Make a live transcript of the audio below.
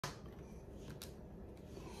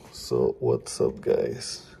So what's up,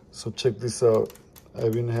 guys? So check this out.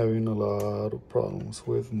 I've been having a lot of problems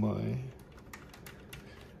with my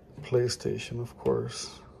PlayStation, of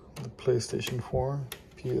course, the PlayStation 4,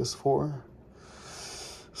 PS4.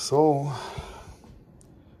 So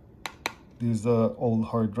this is the old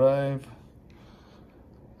hard drive.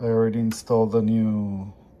 I already installed the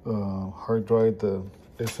new hard drive, the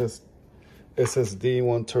SSD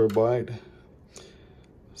 1 terabyte.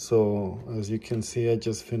 So as you can see, I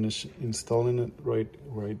just finished installing it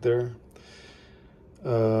right there.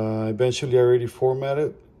 Eventually I already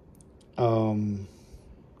formatted.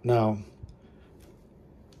 Now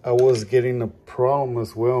I was getting a problem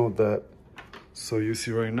as well that, so you see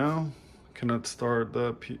right now, cannot start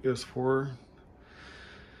the PS4.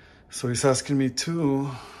 So he's asking me to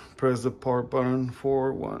press the power button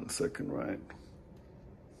for 1 second, right?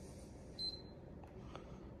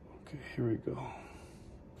 Okay, here we go.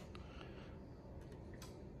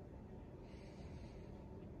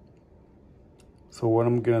 So what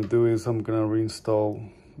I'm gonna do is I'm gonna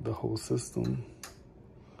reinstall the whole system.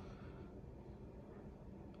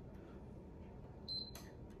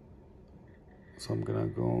 So I'm gonna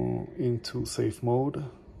go into safe mode.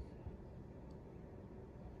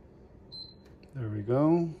 There we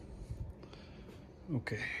go.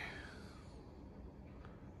 Okay.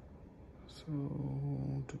 So,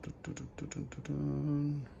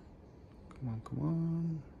 come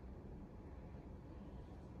on.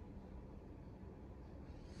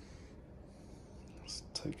 It's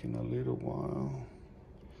taking a little while.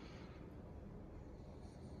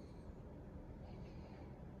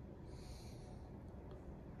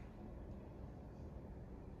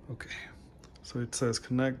 Okay, so it says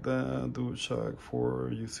connect the DualShock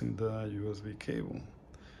 4 using the USB cable.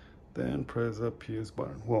 Then press the PS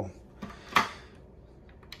button. Well,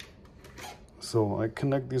 so I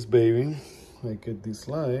connect this baby. I get this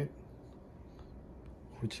light,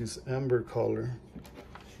 which is amber color,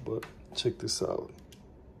 but check this out.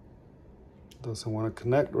 Doesn't want to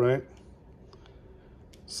connect, right?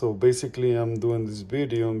 So basically I'm doing this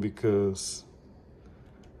video because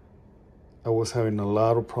I was having a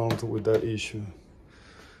lot of problems with that issue.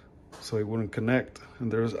 So it wouldn't connect.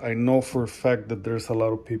 And I know for a fact that there's a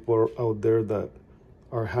lot of people out there that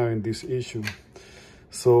are having this issue.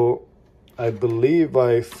 So I believe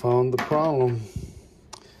I found the problem.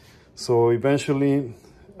 So eventually,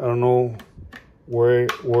 I don't know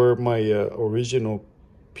where my original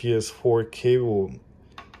PS4 cable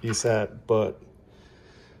is at, but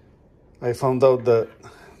I found out that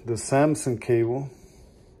the Samsung cable,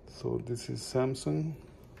 so this is Samsung.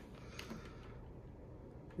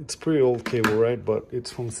 It's pretty old cable, right? But it's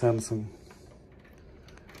from Samsung.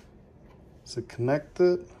 So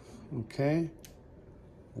connected, okay,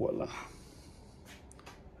 voila.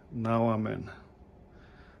 Now I'm in.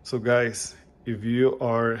 So guys, if you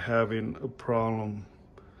are having a problem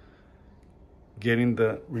getting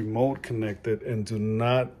the remote connected and do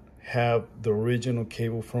not have the original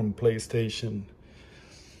cable from PlayStation,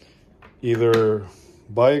 either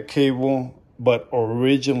buy a cable, but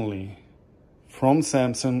originally from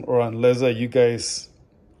Samsung, or unless you guys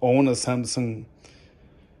own a Samsung,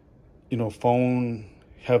 phone,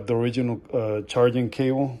 have the original charging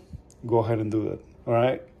cable, go ahead and do that. All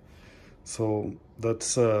right. So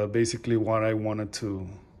that's basically what I wanted to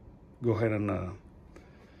go ahead and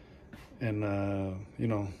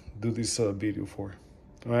do this video for.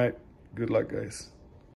 All right. Good luck, guys.